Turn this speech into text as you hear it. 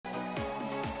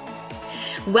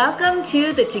Welcome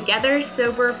to the Together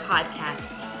Sober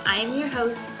podcast. I am your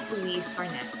host, Louise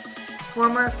Barnett,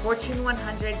 former Fortune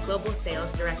 100 Global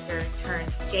Sales Director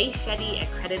turned Jay Shetty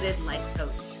accredited life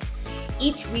coach.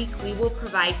 Each week, we will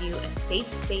provide you a safe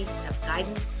space of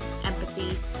guidance,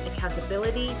 empathy,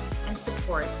 accountability, and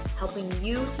support, helping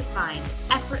you to find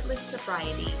effortless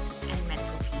sobriety and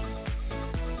mental peace.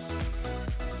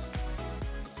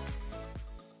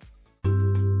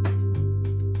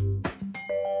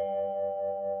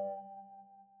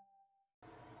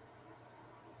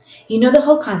 You know the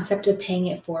whole concept of paying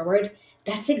it forward?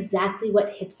 That's exactly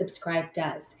what Hit Subscribe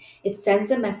does. It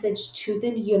sends a message to the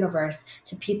universe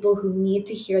to people who need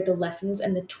to hear the lessons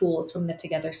and the tools from the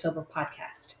Together Sober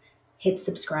podcast. Hit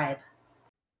subscribe.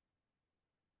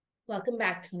 Welcome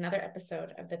back to another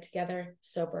episode of the Together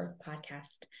Sober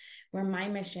podcast, where my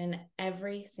mission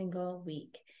every single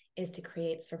week is to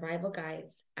create survival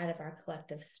guides out of our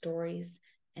collective stories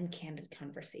and candid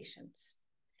conversations.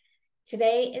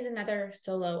 Today is another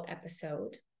solo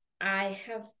episode. I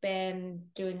have been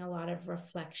doing a lot of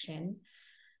reflection.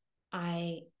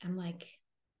 I am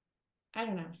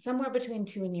somewhere between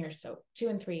 2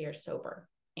 and 3 years sober.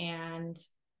 And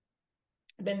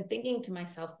I've been thinking to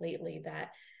myself lately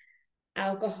that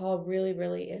alcohol really,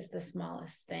 really is the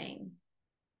smallest thing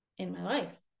in my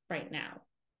life right now.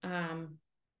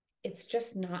 It's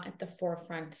just not at the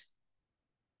forefront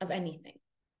of anything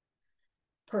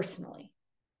personally.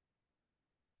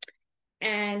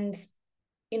 And,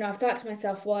 I've thought to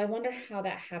myself, well, I wonder how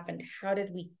that happened. How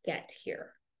did we get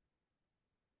here?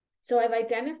 So I've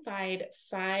identified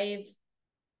 5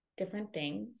 different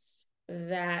things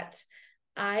that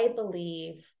I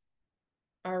believe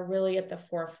are really at the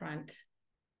forefront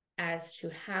as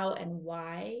to how and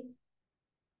why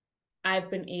I've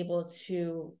been able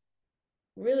to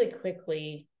really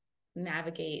quickly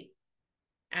navigate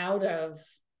out of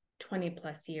 20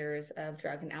 plus years of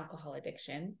drug and alcohol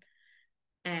addiction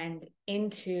and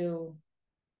into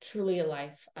truly a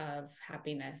life of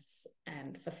happiness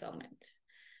and fulfillment.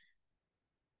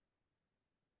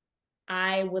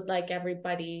 I would like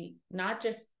everybody not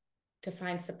just to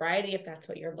find sobriety if that's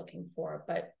what you're looking for,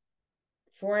 but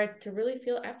for it to really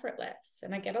feel effortless.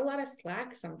 And I get a lot of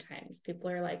slack sometimes. People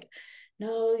are like,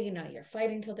 no, you're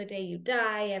fighting till the day you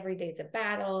die. Every day's a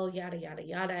battle, yada, yada,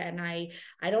 yada. And I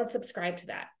don't subscribe to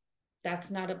that.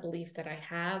 That's not a belief that I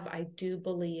have. I do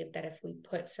believe that if we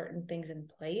put certain things in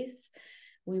place,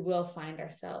 we will find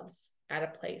ourselves at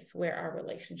a place where our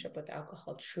relationship with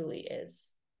alcohol truly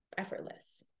is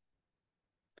effortless.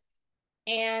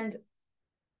 And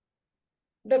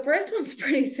the first one's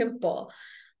pretty simple.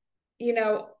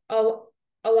 A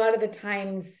lot of the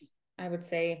times, I would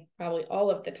say probably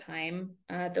all of the time,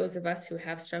 those of us who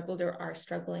have struggled or are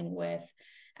struggling with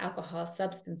alcohol,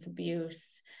 substance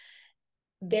abuse,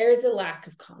 there's a lack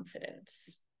of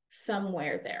confidence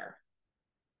somewhere there.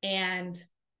 And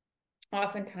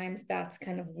oftentimes that's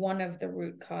kind of one of the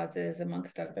root causes,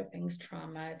 amongst other things,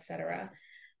 trauma, etc.,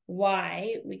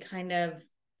 why we kind of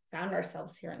found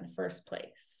ourselves here in the first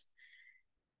place.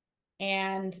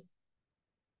 And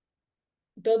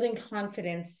building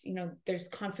confidence, there's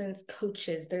confidence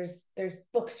coaches, there's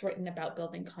books written about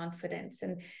building confidence.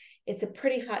 And it's a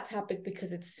pretty hot topic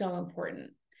because it's so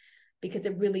important, because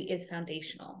it really is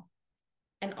foundational.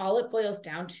 And all it boils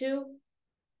down to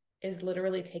is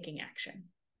literally taking action.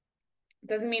 It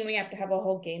doesn't mean we have to have a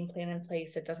whole game plan in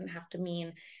place. It doesn't have to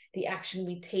mean the action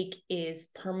we take is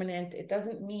permanent. It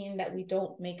doesn't mean that we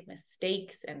don't make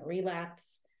mistakes and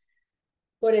relapse.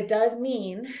 What it does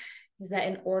mean is that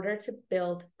in order to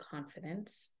build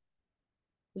confidence,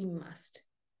 we must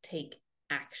take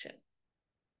action.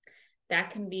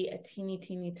 That can be a teeny,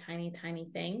 tiny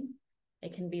thing.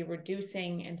 It can be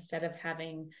reducing, instead of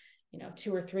having,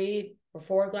 2 or 3 or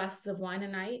 4 glasses of wine a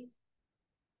night,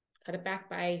 cut it back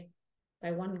by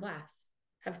 1 glass.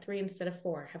 Have 3 instead of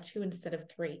 4. Have 2 instead of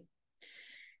 3.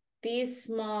 These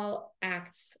small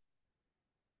acts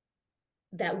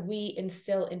that we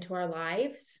instill into our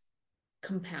lives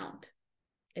compound.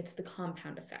 It's the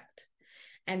compound effect.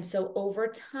 And so over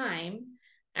time,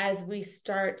 as we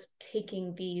start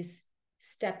taking these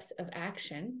steps of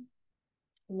action,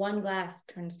 1 glass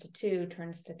turns to 2,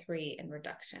 turns to 3 in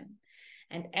reduction.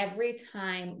 And every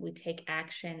time we take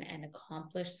action and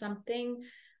accomplish something,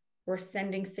 we're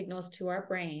sending signals to our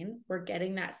brain. We're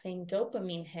getting that same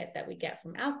dopamine hit that we get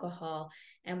from alcohol.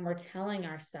 And we're telling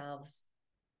ourselves,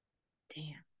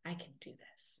 damn, I can do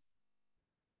this.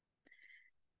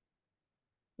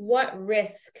 What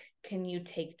risk can you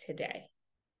take today?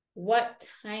 What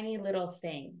tiny little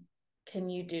thing can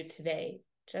you do today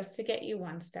just to get you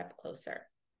 1 step closer?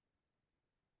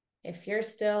 If you're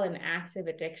still in active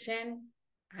addiction,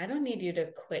 I don't need you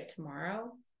to quit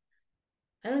tomorrow.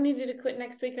 I don't need you to quit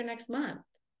next week or next month.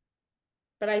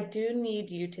 But I do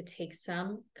need you to take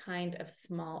some kind of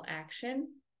small action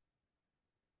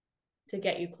to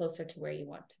get you closer to where you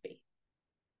want to be.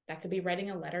 That could be writing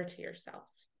a letter to yourself.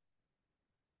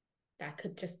 That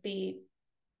could just be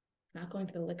not going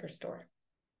to the liquor store.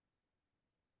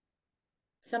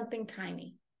 Something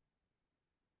tiny.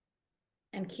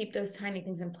 And keep those tiny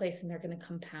things in place, and they're going to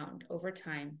compound over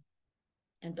time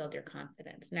and build your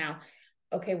confidence. Now,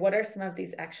 okay, what are some of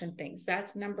these action things?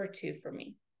 That's number 2 for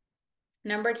me.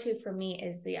 Number 2 for me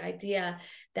is the idea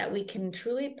that we can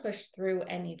truly push through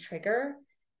any trigger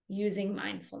using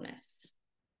mindfulness.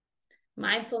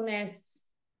 Mindfulness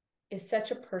is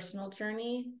such a personal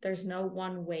journey. There's no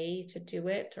one way to do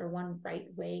it or one right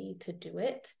way to do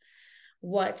it.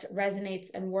 What resonates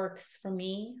and works for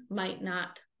me might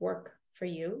not work for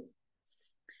you.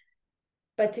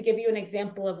 But to give you an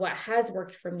example of what has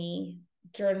worked for me,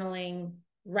 journaling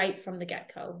right from the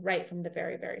get-go, right from the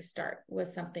very, very start,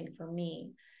 was something for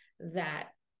me that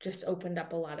just opened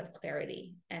up a lot of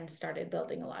clarity and started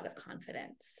building a lot of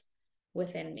confidence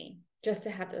within me, just to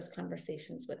have those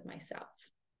conversations with myself.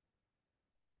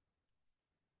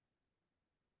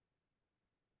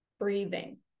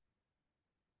 Breathing,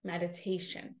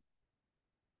 meditation.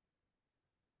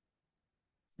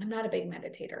 I'm not a big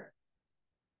meditator.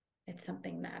 It's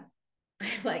something that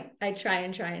I try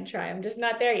and try and try. I'm just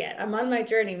not there yet. I'm on my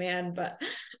journey, man, but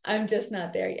I'm just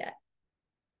not there yet.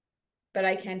 But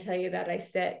I can tell you that I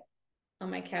sit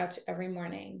on my couch every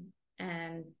morning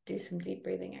and do some deep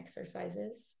breathing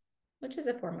exercises, which is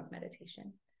a form of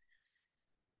meditation.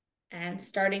 And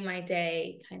starting my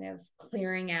day, kind of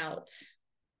clearing out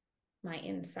my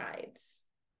insides,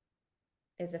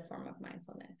 is a form of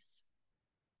mindfulness.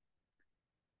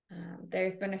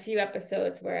 There's been a few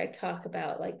episodes where I talk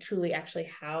about like truly actually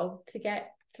how to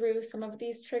get through some of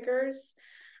these triggers.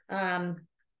 And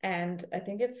I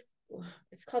think it's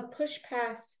called Push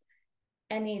Past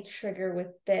Any Trigger with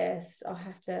This. I'll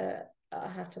have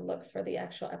to look for the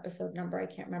actual episode number. I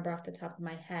can't remember off the top of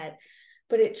my head,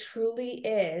 but it truly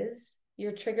is,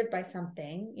 you're triggered by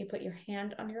something. You put your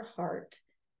hand on your heart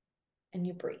and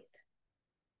you breathe.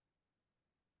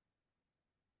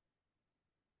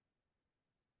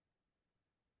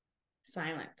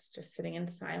 Silence, just sitting in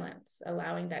silence,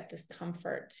 allowing that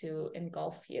discomfort to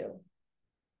engulf you.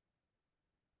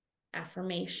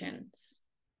 Affirmations,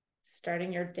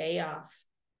 starting your day off,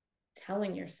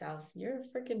 telling yourself you're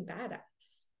a freaking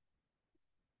badass.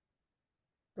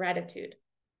 Gratitude.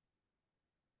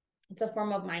 It's a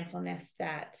form of mindfulness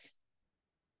that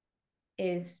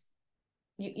is,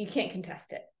 you can't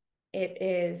contest it. It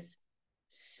is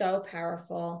so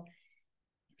powerful.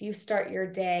 If you start your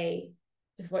day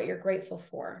with what you're grateful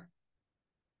for,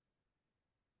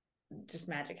 just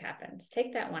magic happens.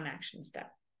 Take that one action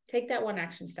step. Take that one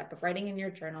action step of writing in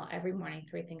your journal every morning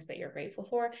 3 things that you're grateful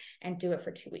for, and do it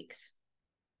for 2 weeks.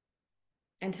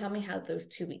 And tell me how those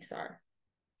 2 weeks are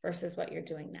versus what you're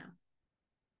doing now.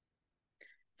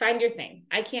 Find your thing.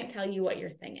 I can't tell you what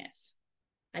your thing is.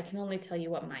 I can only tell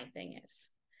you what my thing is.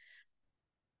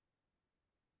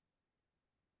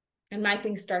 And my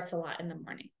thing starts a lot in the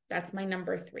morning. That's my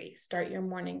number 3. Start your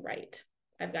morning right.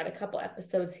 I've got a couple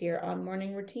episodes here on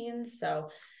morning routines, so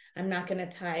I'm not going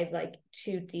to dive like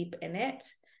too deep in it.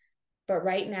 But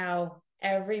right now,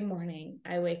 every morning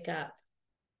I wake up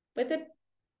with a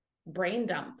brain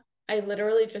dump. I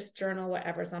literally just journal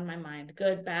whatever's on my mind.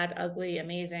 Good, bad, ugly,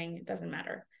 amazing. It doesn't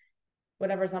matter.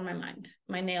 Whatever's on my mind.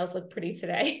 My nails look pretty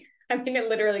today. I mean, it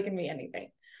literally can be anything.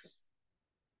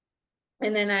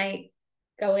 And then I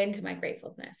go into my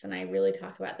gratefulness and I really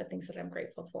talk about the things that I'm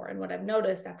grateful for. And what I've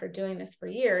noticed after doing this for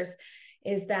years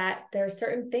is that there are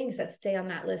certain things that stay on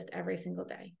that list every single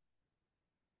day.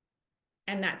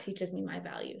 And that teaches me my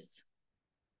values.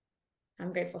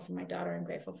 I'm grateful for my daughter. I'm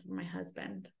grateful for my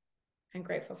husband. I'm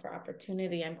grateful for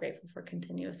opportunity. I'm grateful for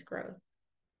continuous growth.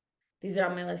 These are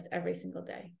on my list every single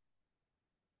day.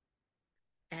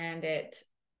 And it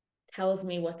tells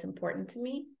me what's important to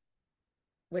me,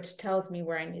 which tells me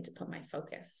where I need to put my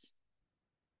focus.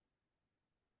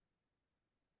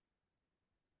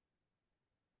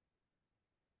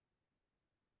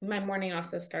 My morning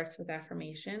also starts with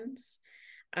affirmations.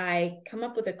 I come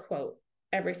up with a quote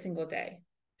every single day,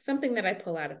 something that I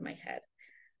pull out of my head,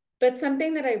 but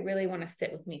something that I really want to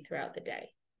sit with me throughout the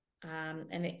day.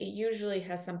 And it usually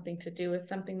has something to do with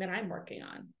something that I'm working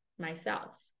on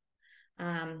myself.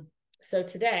 So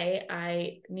today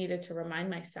I needed to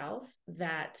remind myself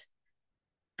that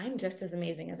I'm just as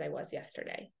amazing as I was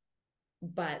yesterday,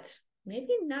 but maybe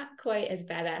not quite as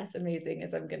badass amazing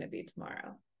as I'm going to be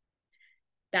tomorrow.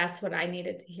 That's what I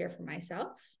needed to hear for myself.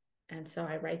 And so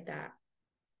I write that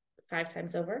 5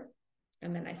 times over,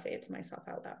 and then I say it to myself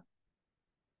out loud.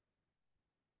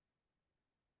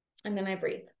 And then I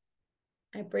breathe.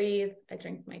 I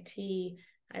drink my tea,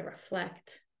 I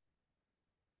reflect.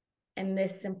 And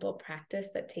this simple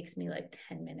practice that takes me like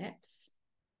 10 minutes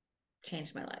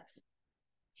changed my life.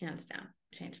 Hands down,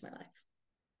 changed my life.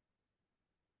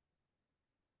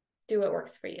 Do what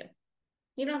works for you.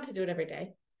 You don't have to do it every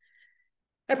day.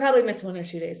 I probably miss 1 or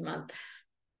 2 days a month.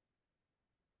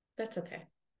 That's okay.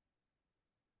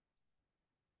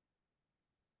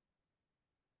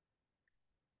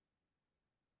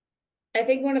 I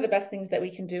think one of the best things that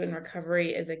we can do in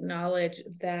recovery is acknowledge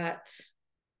that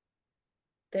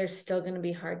there's still going to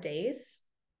be hard days.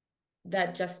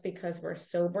 That just because we're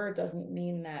sober doesn't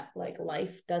mean that like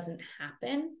life doesn't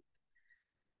happen.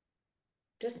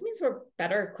 Just means we're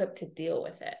better equipped to deal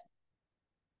with it.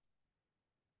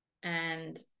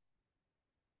 And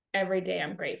every day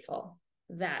I'm grateful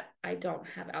that I don't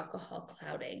have alcohol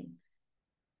clouding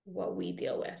what we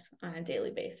deal with on a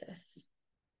daily basis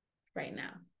right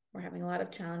now. We're having a lot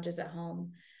of challenges at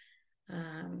home,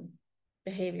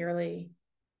 behaviorally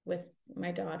with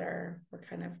my daughter. We're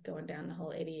kind of going down the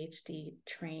whole ADHD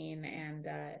train, and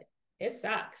it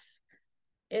sucks.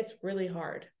 It's really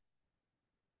hard.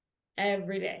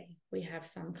 Every day we have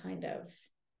some kind of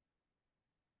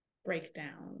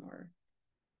breakdown or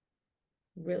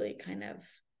really kind of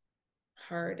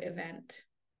hard event.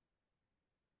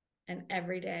 And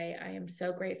every day I am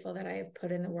so grateful that I have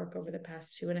put in the work over the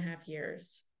past 2.5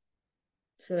 years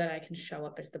so that I can show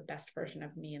up as the best version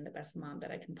of me and the best mom that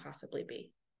I can possibly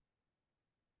be.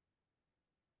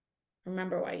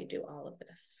 Remember why you do all of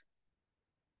this.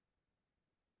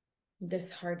 This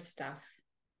hard stuff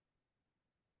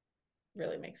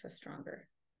really makes us stronger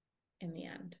in the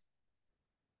end.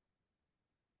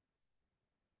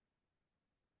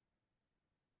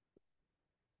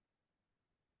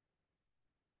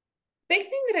 Big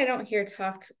thing that I don't hear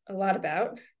talked a lot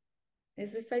about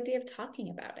is this idea of talking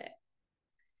about it.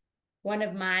 One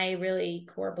of my really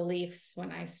core beliefs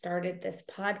when I started this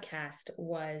podcast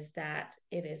was that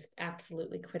it is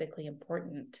absolutely critically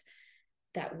important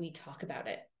that we talk about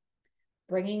it.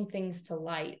 Bringing things to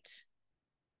light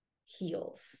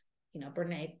heals. You know,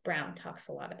 Brene Brown talks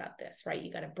a lot about this, right?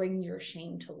 You got to bring your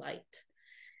shame to light.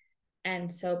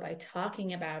 And so by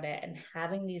talking about it and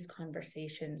having these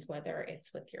conversations, whether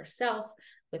it's with yourself,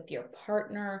 with your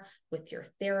partner, with your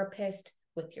therapist,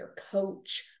 with your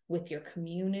coach, with your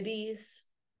communities,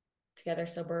 Together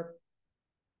Sober,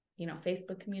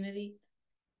 Facebook community,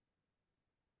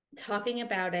 talking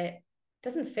about it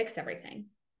doesn't fix everything.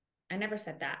 I never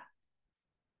said that.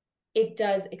 It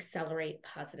does accelerate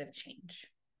positive change.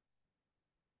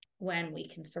 When we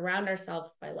can surround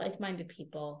ourselves by like-minded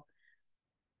people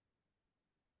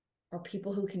or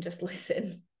people who can just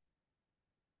listen,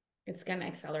 it's going to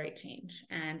accelerate change.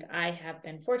 And I have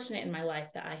been fortunate in my life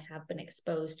that I have been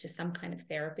exposed to some kind of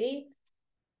therapy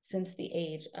since the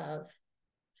age of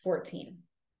 14.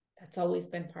 That's always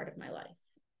been part of my life,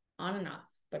 on and off,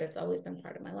 but it's always been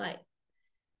part of my life.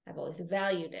 I've always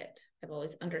valued it. I've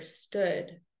always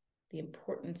understood the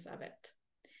importance of it.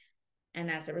 And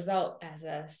as a result, as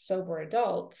a sober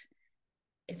adult,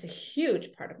 it's a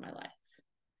huge part of my life.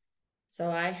 So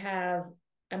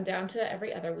I'm down to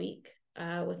every other week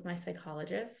with my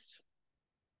psychologist.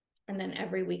 And then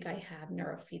every week I have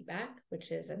neurofeedback,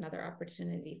 which is another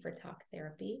opportunity for talk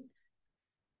therapy.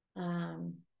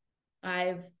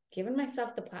 I've given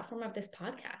myself the platform of this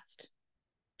podcast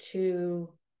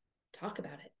to talk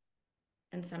about it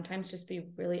and sometimes just be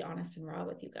really honest and raw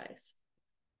with you guys.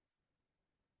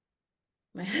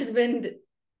 My husband,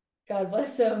 God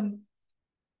bless him,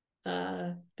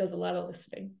 does a lot of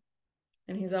listening,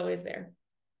 and he's always there.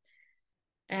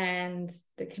 And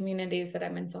the communities that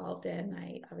I'm involved in,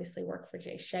 I obviously work for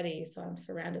Jay Shetty, so I'm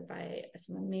surrounded by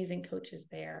some amazing coaches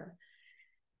there,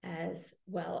 as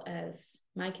well as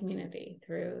my community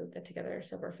through the Together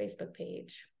Sober Facebook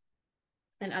page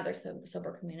and other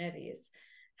sober communities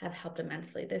have helped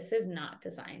immensely. This is not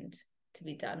designed to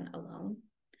be done alone.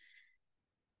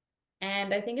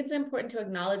 And I think it's important to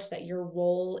acknowledge that your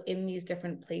role in these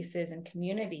different places and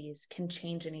communities can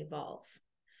change and evolve.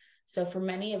 So for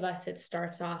many of us, it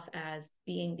starts off as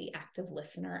being the active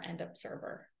listener and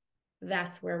observer.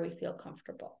 That's where we feel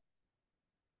comfortable.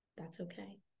 That's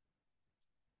okay.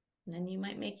 And then you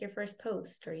might make your first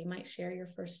post, or you might share your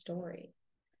first story.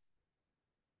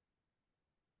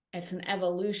 It's an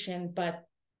evolution, but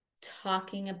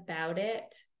talking about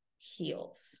it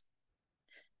heals.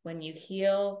 When you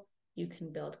heal you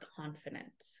can build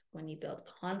confidence. When you build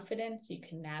confidence, you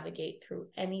can navigate through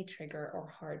any trigger or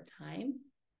hard time.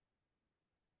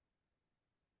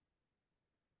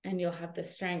 And you'll have the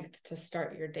strength to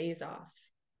start your days off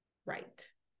right.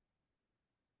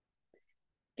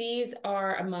 These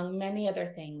are, among many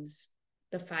other things,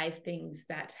 the 5 things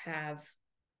that have,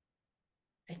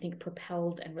 I think,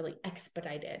 propelled and really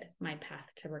expedited my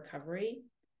path to recovery.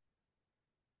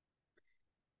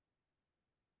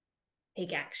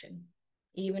 Take action,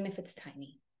 even if it's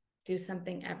tiny. Do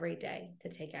something every day to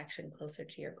take action closer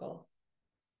to your goal.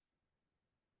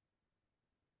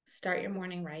 Start your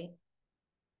morning right.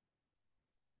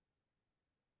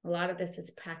 A lot of this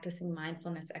is practicing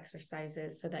mindfulness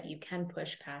exercises so that you can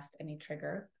push past any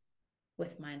trigger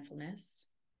with mindfulness.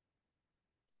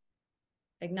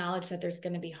 Acknowledge that there's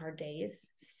going to be hard days.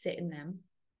 Sit in them.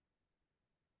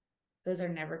 Those are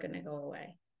never going to go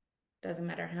away. Doesn't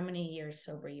matter how many years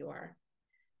sober you are.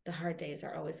 The hard days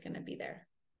are always going to be there.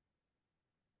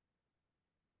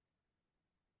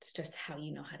 It's just how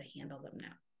you know how to handle them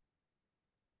now.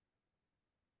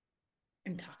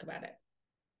 And talk about it.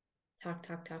 Talk.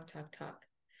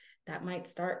 That might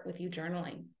start with you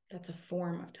journaling. That's a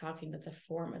form of talking. That's a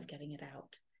form of getting it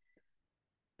out.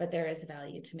 But there is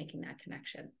value to making that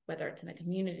connection, whether it's in a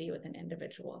community with an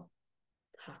individual.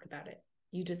 Talk about it.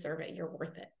 You deserve it. You're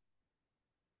worth it.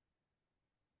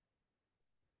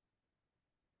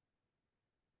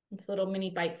 It's a little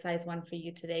mini bite-sized one for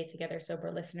you today, Together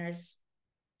Sober listeners.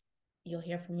 You'll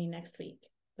hear from me next week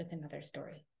with another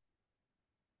story.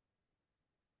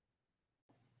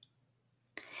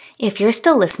 If you're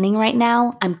still listening right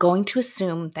now, I'm going to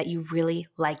assume that you really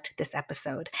liked this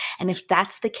episode. And if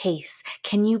that's the case,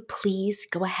 can you please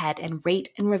go ahead and rate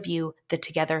and review the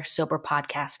Together Sober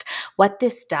podcast? What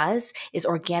this does is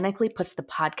organically puts the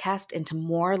podcast into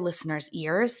more listeners'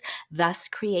 ears, thus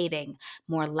creating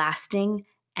more lasting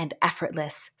and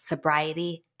effortless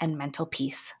sobriety and mental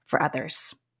peace for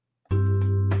others.